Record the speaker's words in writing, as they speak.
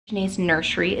Janae's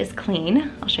nursery is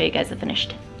clean. I'll show you guys the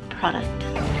finished product.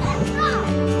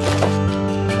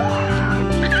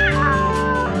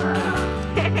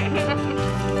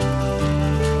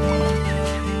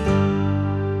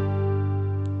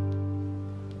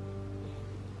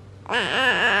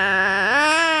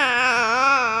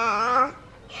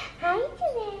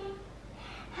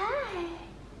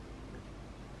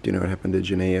 Do you know what happened to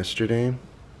Janae yesterday?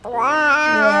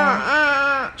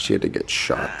 Yeah. She had to get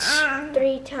shots.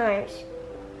 3 times.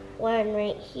 One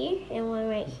right here, and one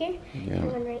right here,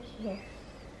 and one right here.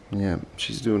 Yeah,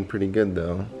 she's doing pretty good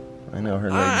though. I know her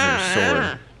legs are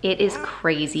sore. It is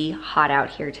crazy hot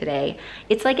out here today.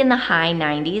 It's like in the high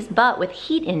 90s, but with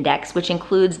heat index, which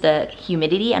includes the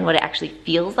humidity and what it actually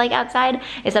feels like outside,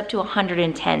 is up to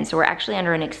 110. So we're actually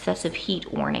under an excessive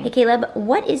heat warning. Hey Caleb,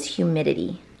 what is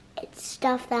humidity? It's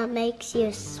stuff that makes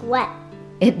you sweat.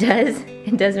 It does?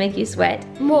 It does make you sweat?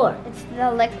 More. It's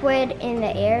the liquid in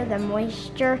the air, the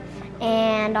moisture,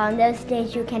 and on those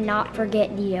days you cannot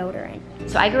forget deodorant.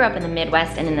 So I grew up in the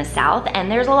Midwest and in the South, and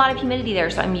there's a lot of humidity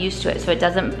there, so I'm used to it, so it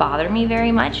doesn't bother me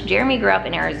very much. Jeremy grew up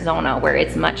in Arizona where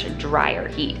it's much drier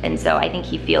heat, and so I think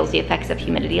he feels the effects of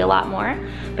humidity a lot more.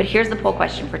 But here's the poll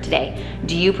question for today.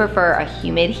 Do you prefer a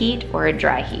humid heat or a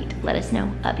dry heat? Let us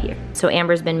know up here. So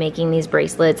Amber's been making these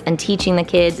bracelets and teaching the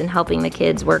kids and helping the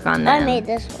kids work on them. I made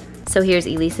this one. So here's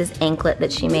Elise's anklet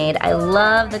that she made. I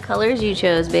love the colors you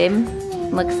chose, babe.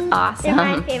 Looks awesome.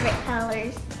 They're my favorite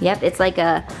colors. Yep, it's like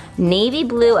a navy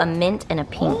blue, a mint, and a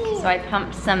pink. So I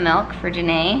pumped some milk for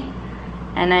Janae,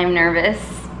 and I'm nervous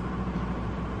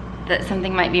that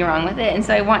something might be wrong with it, and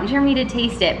so I want Jeremy to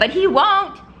taste it, but he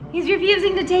won't. He's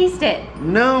refusing to taste it.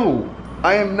 No,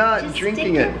 I am not Just drinking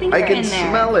stick your it. finger I can in there.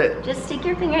 smell it. Just stick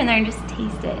your finger in there and just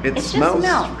taste it. It It's smells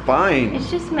just milk. fine. It's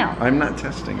just milk. I'm not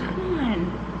testing it. Come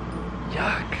on.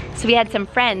 Yuck. So we had some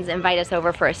friends invite us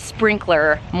over for a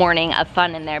sprinkler morning of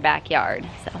fun in their backyard.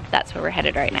 So that's where we're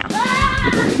headed right now.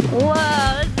 Whoa,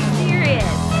 that's serious.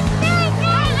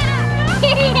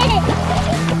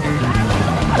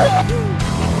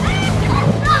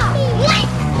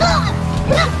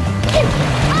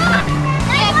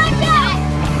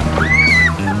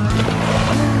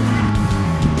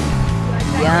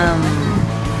 Yum.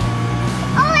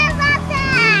 Oh, I love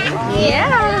that!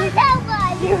 Yeah.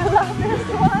 You love this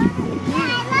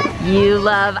one? You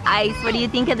love ice. What do you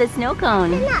think of the snow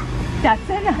cone? That's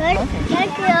enough.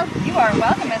 Thank you. You are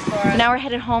welcome, Miss Laura. Now we're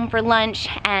headed home for lunch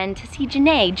and to see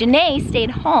Janae. Janae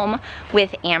stayed home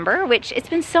with Amber, which it's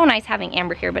been so nice having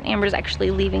Amber here, but Amber's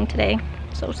actually leaving today.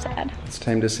 So sad. It's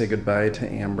time to say goodbye to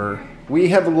Amber. We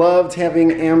have loved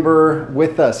having Amber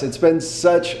with us. It's been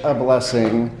such a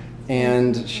blessing,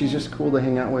 and she's just cool to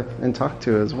hang out with and talk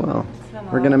to as well.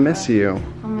 We're gonna miss you.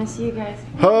 I'll miss you guys.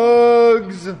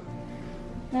 Hugs!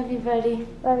 Love you, buddy.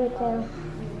 Love you too.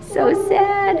 So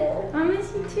sad. I'll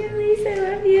miss you too, Lisa. I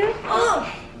love you. Oh.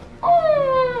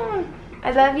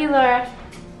 I love you, Laura.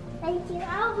 Thank you.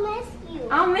 I'll miss you.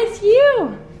 I'll miss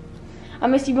you. I'll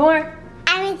miss you more.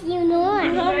 I miss you more.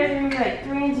 I'm gonna be like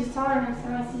 3 inches taller next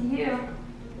time I see you.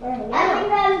 I think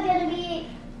I'm gonna be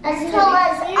as tall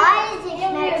as Isaac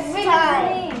next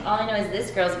time. All I know is this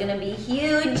girl's gonna be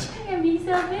huge. I'm gonna be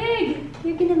so big.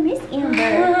 You're gonna miss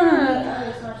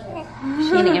Amber.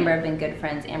 She and Amber have been good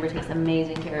friends. Amber takes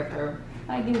amazing care of her.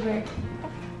 Bye, Goober.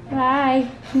 Bye.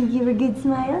 Give her a good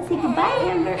smile. Say goodbye,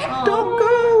 Amber. Don't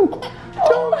go!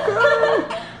 Don't go!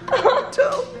 Don't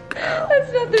go!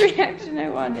 That's not the reaction I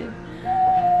wanted.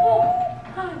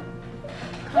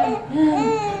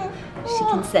 She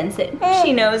can sense it.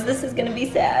 She knows this is gonna be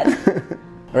sad.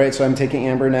 All right, so I'm taking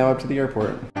Amber now up to the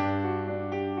airport.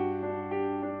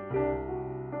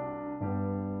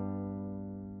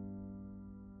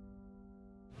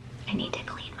 I need to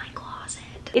clean my closet.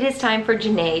 It is time for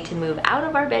Janae to move out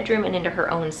of our bedroom and into her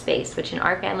own space, which in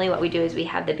our family, what we do is we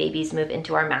have the babies move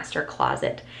into our master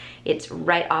closet. It's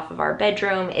right off of our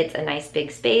bedroom. It's a nice big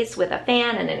space with a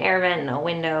fan and an air vent and a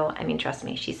window. I mean, trust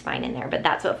me, she's fine in there, but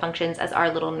that's what functions as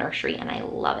our little nursery, and I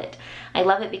love it. I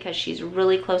love it because she's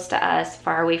really close to us,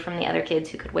 far away from the other kids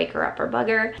who could wake her up or bug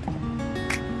her.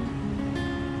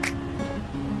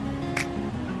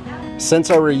 Since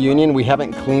our reunion, we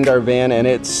haven't cleaned our van and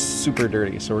it's super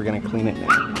dirty, so we're gonna clean it now.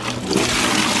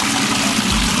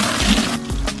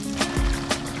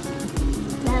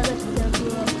 That looks so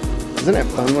cool. Isn't it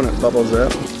fun when it bubbles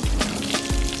up?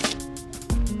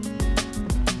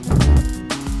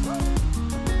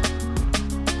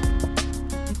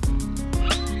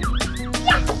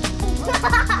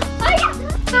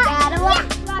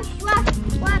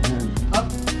 Up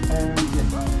and get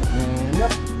and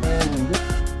up and get.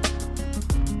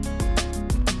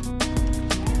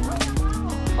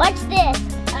 What's this?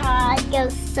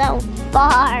 so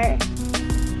far.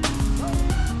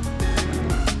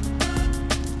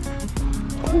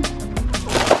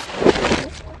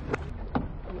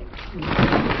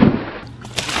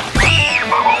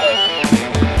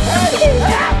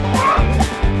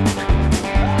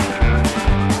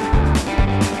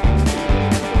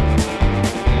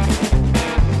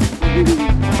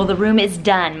 Well, the room is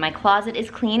done. My closet is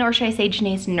clean, or should I say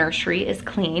Janae's nursery is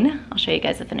clean. I'll show you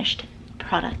guys the finished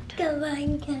product. Go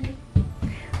on, go.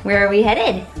 Where are we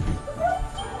headed?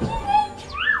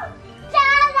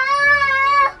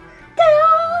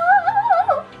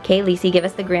 Okay, Lacey, give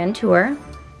us the grand tour.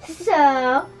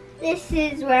 So, this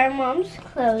is where Mom's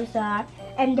clothes are,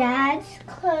 and Dad's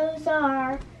clothes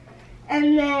are.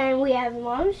 And then we have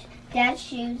Dad's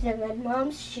shoes, and then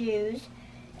Mom's shoes.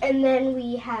 And then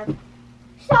we have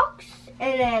socks,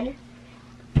 and then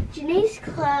Janae's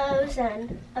clothes,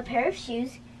 and a pair of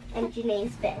shoes, and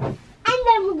Janae's bed. And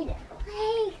then we're gonna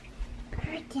lay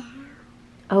her down.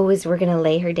 Oh, we're gonna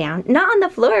lay her down? Not on the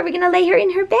floor, we're gonna lay her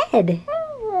in her bed.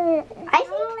 I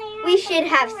think we should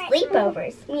have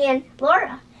sleepovers, me and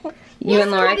Laura. You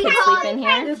and Laura can sleep in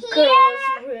here? The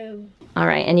girls' room. All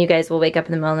right, and you guys will wake up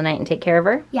in the middle of the night and take care of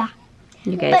her? Yeah.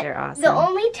 You guys are awesome. The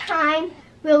only time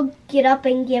we'll get up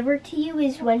and give her to you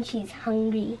is when she's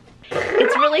hungry.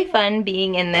 It's really fun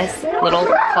being in this little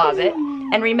closet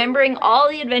and remembering all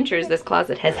the adventures this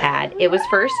closet has had. It was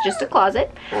first just a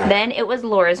closet, then it was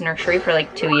Laura's nursery for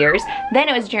like 2 years, then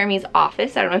it was Jeremy's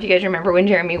office. I don't know if you guys remember when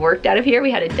Jeremy worked out of here.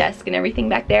 We had a desk and everything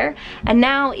back there, and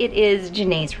now it is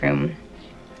Janae's room.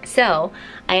 So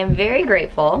I am very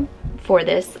grateful for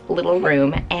this little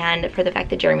room and for the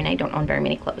fact that Jeremy and I don't own very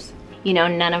many clothes. You know,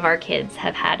 none of our kids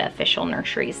have had official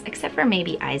nurseries, except for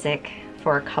maybe Isaac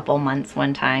for a couple months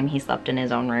one time. He slept in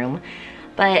his own room,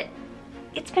 but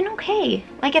it's been okay.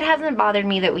 Like, it hasn't bothered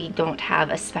me that we don't have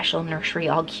a special nursery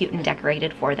all cute and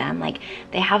decorated for them. Like,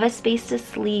 they have a space to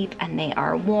sleep, and they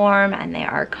are warm, and they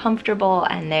are comfortable,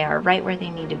 and they are right where they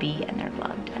need to be, and they're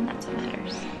loved, and that's what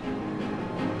matters.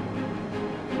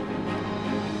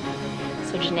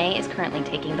 So Janae is currently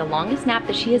taking the longest nap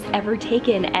that she has ever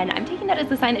taken, and I'm taking that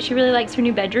as a sign that she really likes her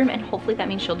new bedroom, and hopefully that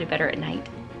means she'll do better at night.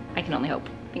 I can only hope.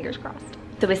 Fingers crossed.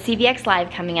 So with CVX Live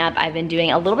coming up, I've been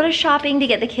doing a little bit of shopping to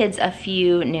get the kids a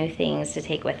few new things to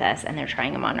take with us, and they're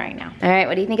trying them on right now. All right,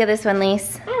 what do you think of this one,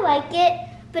 Lise? I like it,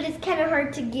 but it's kind of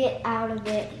hard to get out of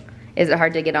it. Is it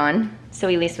hard to get on? So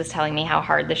Elise was telling me how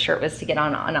hard the shirt was to get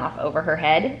on and off over her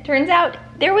head. Turns out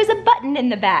there was a button in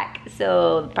the back,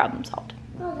 so the problem solved.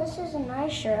 Oh, this is a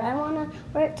nice shirt. I want to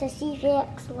wear it to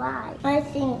CVX Live. I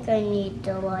think I need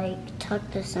to, like, tuck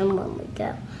this in when we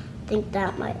go. I think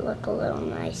that might look a little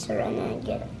nicer, and then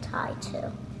get a tie, too.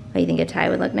 Oh, you think a tie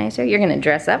would look nicer? You're gonna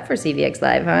dress up for CVX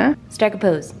Live, huh? Strike a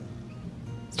pose.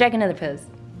 Strike another pose.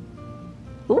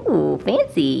 Ooh,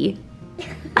 fancy.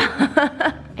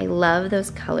 I love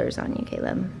those colors on you,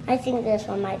 Caleb. I think this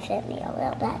one might fit me a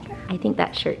little better. I think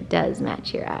that shirt does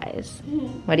match your eyes.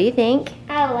 What do you think?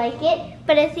 I like it,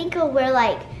 but I think I'll wear,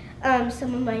 like,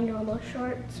 some of my normal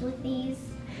shorts with these.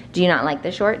 Do you not like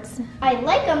the shorts? I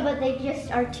like them, but they just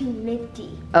are too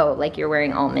minty. Oh, like you're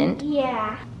wearing all mint?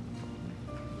 Yeah.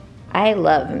 I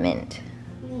love mint.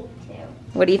 Me too.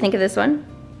 What do you think of this one?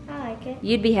 I like it.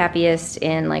 You'd be happiest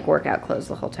in like workout clothes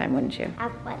the whole time, wouldn't you?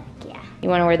 Athletic, yeah. You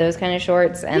want to wear those kind of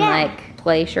shorts and Yeah. like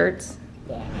play shirts?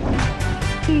 Yeah.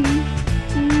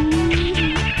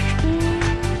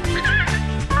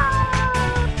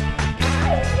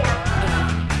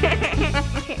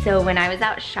 So when I was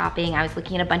out shopping, I was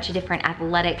looking at a bunch of different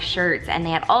athletic shirts, and they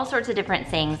had all sorts of different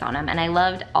sayings on them, and I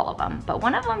loved all of them. But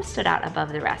one of them stood out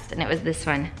above the rest, and it was this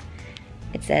one.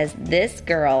 It says, "This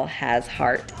girl has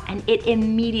heart." And it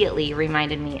immediately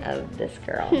reminded me of this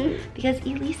girl because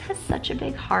Elise has such a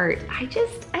big heart.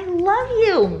 I love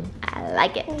you. I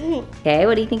like it. Okay,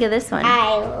 what do you think of this one?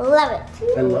 I love it.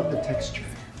 I love the texture.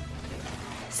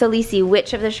 So Lacey,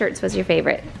 which of the shirts was your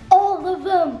favorite? All of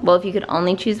them. Well, if you could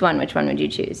only choose one, which one would you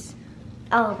choose?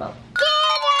 All of them.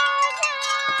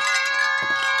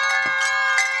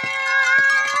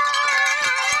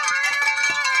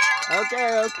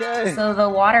 Okay. So the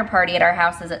water party at our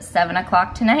house is at 7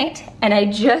 o'clock tonight, and I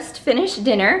just finished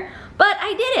dinner, but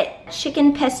I did it.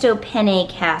 Chicken pesto penne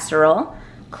casserole,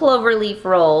 cloverleaf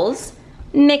rolls,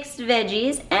 mixed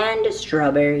veggies, and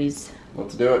strawberries.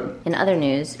 Let's do it. In other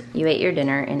news, you ate your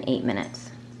dinner in 8 minutes.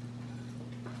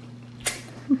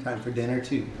 Time for dinner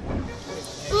too.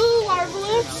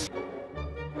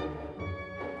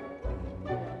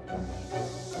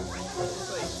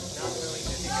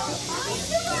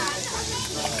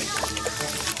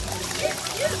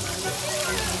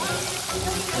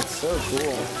 That's so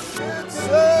cool.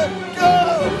 Set,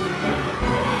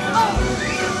 go!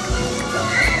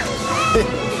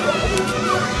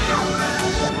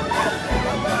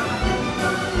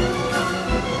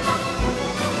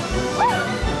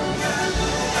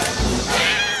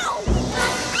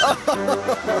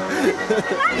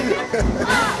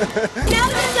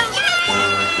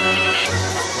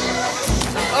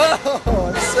 Oh,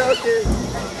 I'm soaking.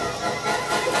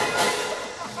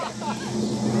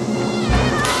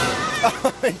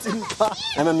 Oh, it didn't pop.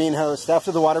 I'm a mean host.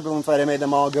 After the water balloon fight, I made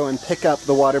them all go and pick up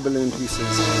the water balloon pieces.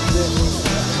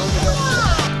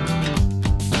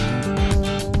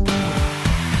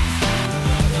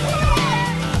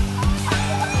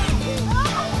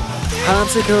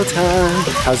 Popsicle time.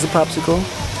 How's the popsicle?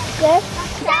 Good.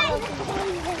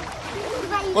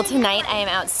 Well, tonight I am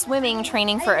out swimming,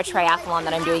 training for a triathlon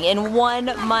that I'm doing in 1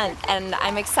 month, and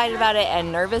I'm excited about it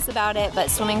and nervous about it, but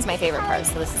swimming's my favorite part,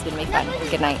 so this is gonna be fun.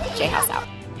 Good night, J House out.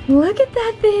 Look at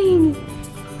that thing!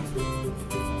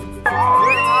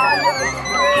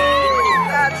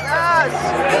 That's us!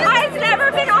 I've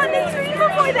never been on the screen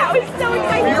before, that was so exciting!